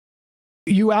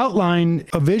You outline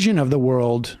a vision of the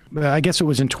world, I guess it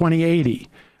was in 2080,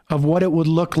 of what it would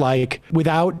look like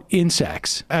without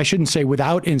insects. I shouldn't say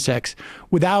without insects,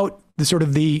 without the sort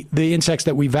of the insects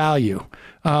that we value.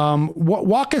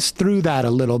 Walk us through that a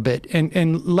little bit,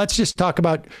 and let's just talk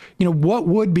about, what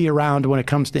would be around when it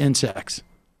comes to insects.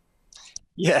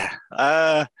 Yeah.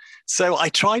 So I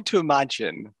tried to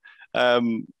imagine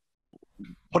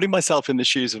putting myself in the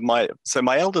shoes of my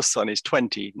eldest son is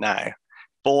 20 now,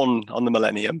 born on the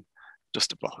millennium,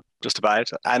 just about.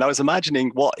 And I was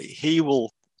imagining what he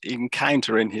will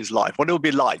encounter in his life, what it will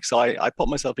be like. So I put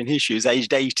myself in his shoes,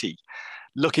 aged 80,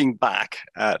 looking back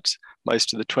at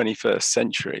most of the 21st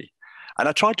century. And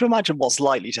I tried to imagine what's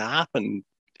likely to happen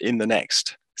in the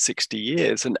next 60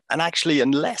 years. And actually,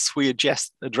 unless we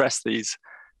address these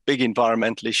big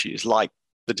environmental issues like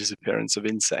the disappearance of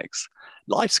insects,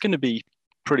 life's going to be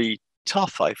pretty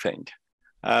tough, I think.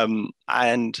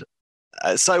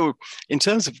 So in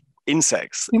terms of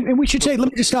insects... And we should say, let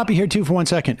me just stop you here too for 1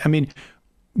 second. I mean,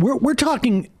 we're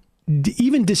talking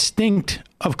even distinct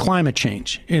of climate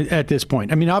change at this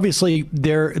point. I mean, obviously,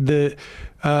 the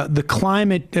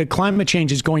climate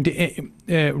change is going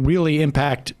to really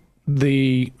impact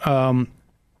the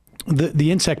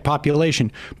insect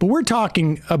population. But we're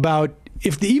talking about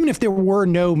even if there were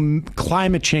no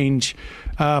climate change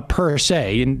per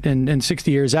se, and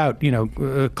 60 years out,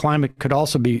 climate could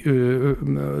also be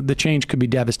the change could be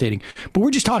devastating. But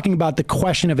we're just talking about the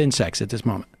question of insects at this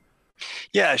moment.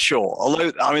 Yeah, sure.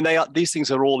 Although, I mean, these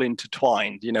things are all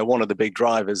intertwined. One of the big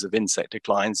drivers of insect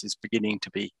declines is beginning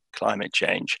to be climate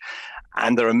change.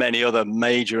 And there are many other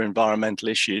major environmental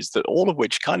issues that all of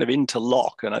which kind of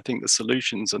interlock. And I think the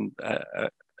solutions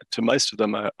to most of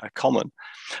them are common.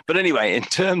 But anyway, in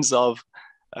terms of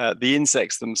the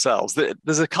insects themselves,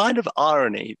 there's a kind of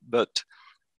irony that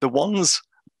the ones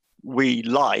we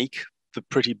like, the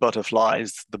pretty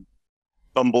butterflies, the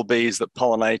bumblebees that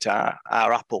pollinate our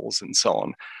apples and so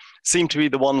on, seem to be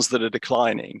the ones that are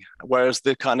declining, whereas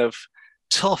the kind of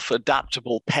tough,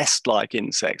 adaptable pest-like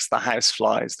insects, the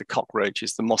houseflies, the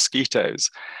cockroaches, the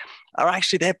mosquitoes,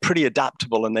 they're pretty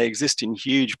adaptable, and they exist in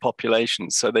huge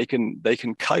populations, so they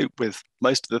can cope with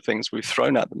most of the things we've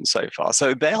thrown at them so far.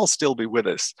 So they'll still be with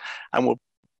us and will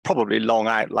probably long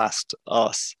outlast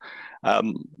us.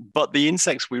 But the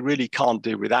insects we really can't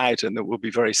do without, and that will be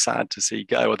very sad to see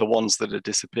go, are the ones that are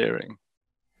disappearing.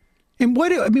 And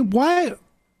why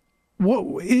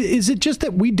is it just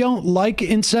that we don't like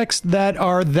insects that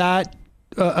are that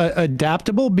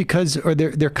adaptable or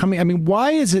they're coming? I mean,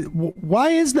 why is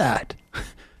that?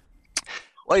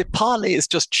 Well, partly it's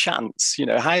just chance.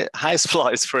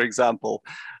 Houseflies, for example,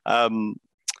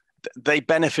 they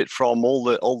benefit from all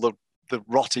the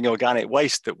rotting organic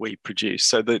waste that we produce.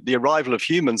 So the arrival of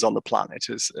humans on the planet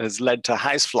has led to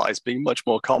houseflies being much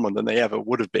more common than they ever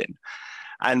would have been.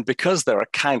 And because there are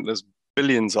countless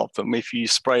billions of them, if you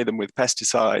spray them with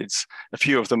pesticides, a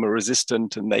few of them are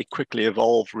resistant, and they quickly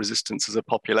evolve resistance as a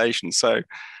population. So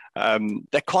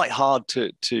they're quite hard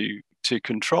to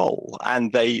control,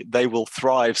 and they will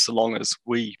thrive so long as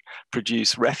we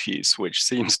produce refuse, which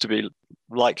seems to be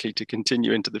likely to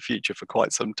continue into the future for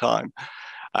quite some time.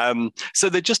 So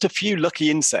they're just a few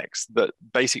lucky insects that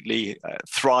basically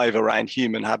thrive around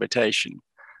human habitation.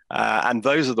 And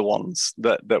those are the ones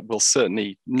that will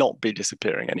certainly not be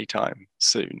disappearing anytime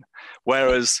soon.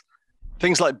 Whereas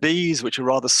things like bees, which are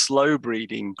rather slow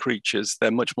breeding creatures,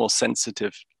 they're much more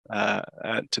sensitive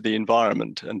to the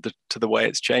environment and to the way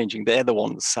it's changing. They're the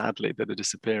ones, sadly, that are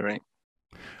disappearing.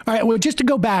 All right. Well, just to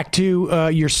go back to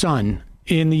your son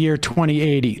in the year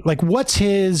 2080, like what's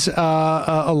his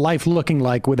life looking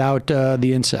like without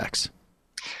the insects?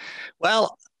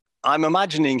 Well, I'm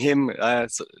imagining him.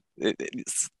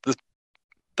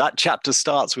 That chapter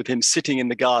starts with him sitting in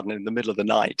the garden in the middle of the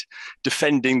night,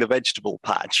 defending the vegetable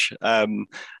patch, and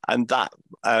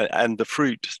the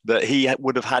fruit that he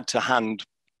would have had to hand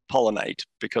pollinate,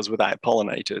 because without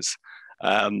pollinators,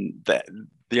 the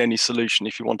only solution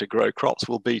if you want to grow crops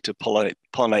will be to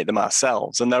pollinate them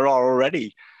ourselves. And there are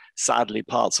already, sadly,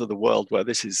 parts of the world where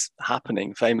this is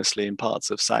happening. Famously, in parts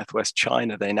of southwest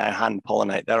China, they now hand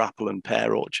pollinate their apple and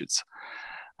pear orchards.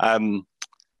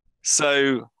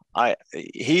 So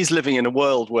he's living in a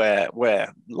world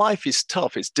where life is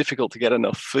tough. It's difficult to get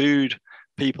enough food.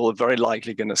 People are very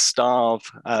likely going to starve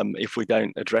if we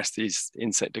don't address these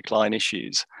insect decline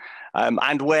issues,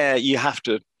 and where you have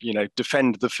to,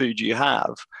 defend the food you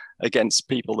have against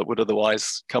people that would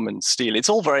otherwise come and steal. It's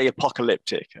all very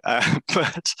apocalyptic,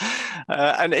 but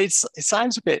it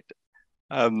sounds a bit.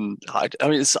 I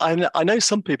know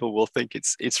some people will think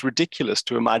it's ridiculous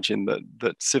to imagine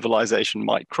that civilization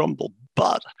might crumble,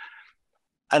 but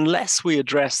unless we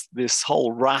address this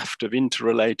whole raft of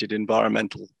interrelated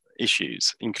environmental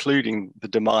issues, including the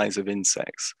demise of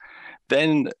insects,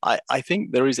 then I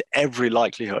think there is every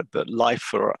likelihood that life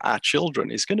for our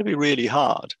children is going to be really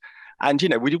hard. And,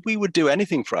 we would do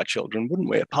anything for our children, wouldn't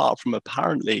we, apart from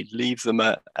apparently leave them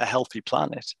a healthy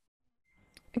planet.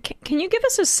 Can you give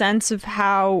us a sense of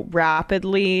how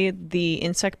rapidly the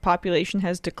insect population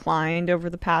has declined over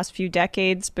the past few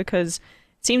decades? Because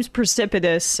it seems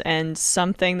precipitous and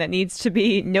something that needs to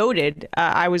be noted.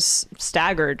 I was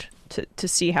staggered to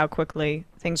see how quickly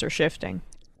things are shifting.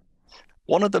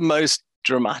 One of the most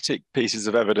dramatic pieces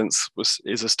of evidence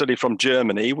is a study from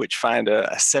Germany, which found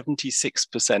a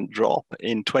 76% drop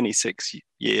in 26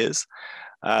 years.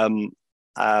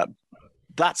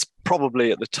 That's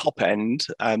probably at the top end.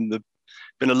 There've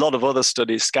been a lot of other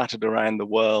studies scattered around the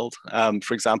world.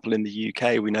 For example, in the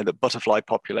UK, we know that butterfly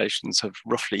populations have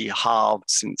roughly halved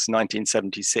since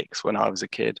 1976, when I was a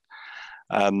kid.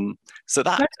 So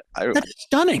that's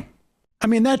stunning. I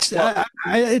mean, that's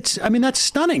that's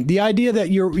stunning. The idea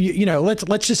that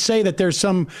let's just say that there's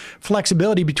some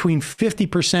flexibility between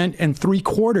 50% and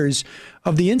 3/4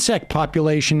 of the insect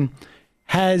population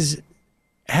has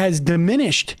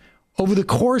diminished over the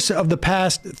course of the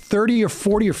past 30 or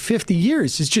 40 or 50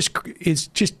 years.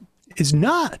 Is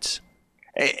nuts.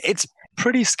 It's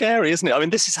pretty scary, isn't it? I mean,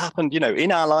 this has happened,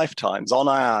 in our lifetimes, on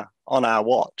our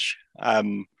watch.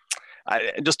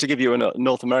 Just to give you a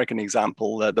North American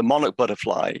example, the monarch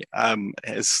butterfly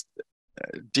has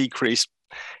decreased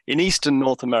in Eastern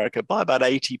North America by about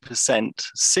 80%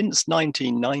 since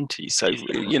 1990. So,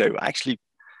 actually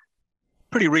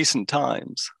pretty recent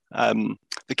times.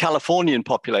 The Californian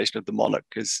population of the monarch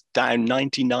is down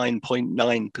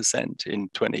 99.9% in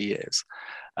 20 years.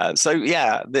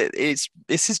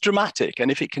 This is dramatic.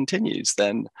 And if it continues,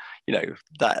 then,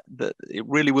 that it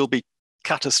really will be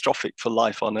catastrophic for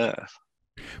life on Earth.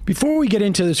 Before we get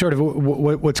into the sort of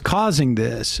what's causing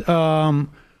this,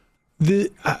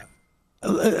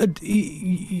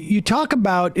 you talk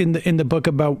about in the book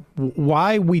about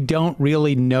why we don't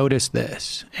really notice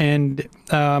this, and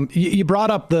you brought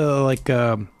up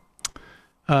the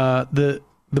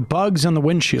bugs on the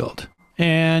windshield,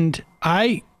 and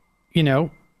I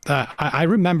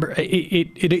remember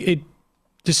it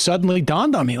just suddenly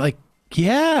dawned on me, like,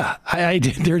 yeah,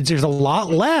 there's a lot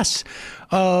less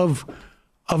of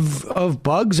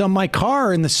bugs on my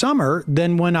car in the summer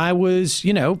than when I was,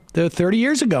 30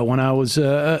 years ago when I was,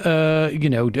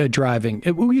 driving.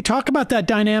 Will you talk about that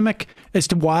dynamic as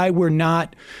to why we're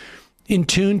not in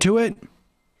tune to it?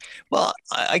 Well,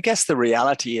 I guess the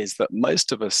reality is that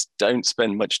most of us don't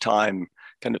spend much time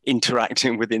kind of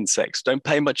interacting with insects, don't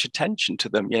pay much attention to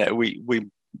them.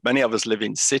 Many of us live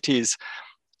in cities.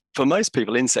 For most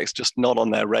people, insects just not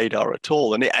on their radar at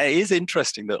all. And it is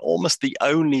interesting that almost the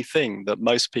only thing that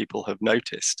most people have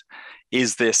noticed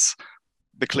is the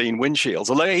clean windshields.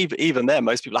 Although even there,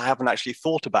 most people haven't actually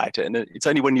thought about it. And it's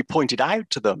only when you point it out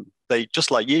to them, they, just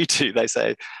like you two, they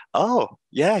say, oh,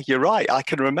 yeah, you're right, I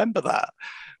can remember that.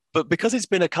 But because it's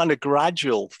been a kind of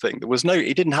gradual thing,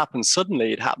 it didn't happen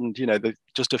suddenly. It happened,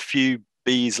 just a few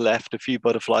bees left, a few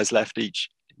butterflies left each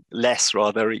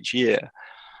year.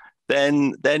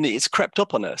 Then it's crept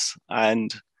up on us.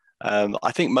 And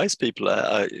I think most people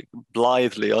are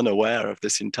blithely unaware of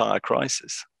this entire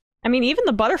crisis. I mean, even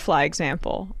the butterfly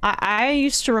example. I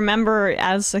used to remember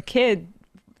as a kid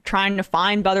trying to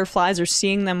find butterflies or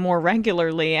seeing them more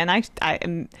regularly. And I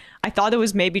thought it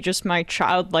was maybe just my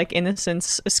childlike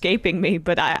innocence escaping me,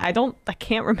 but I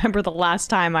can't remember the last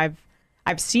time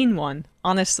I've seen one,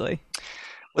 honestly.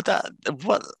 But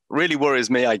what really worries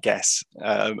me, I guess,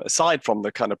 aside from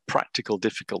the kind of practical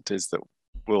difficulties that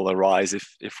will arise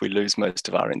if we lose most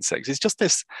of our insects, is just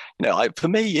this, for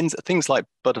me, things like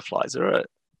butterflies are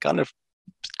kind of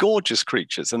gorgeous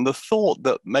creatures. And the thought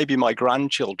that maybe my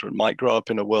grandchildren might grow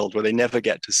up in a world where they never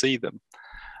get to see them,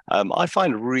 I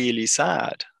find really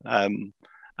sad. And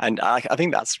I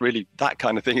think that's really, that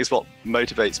kind of thing is what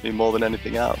motivates me more than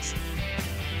anything else.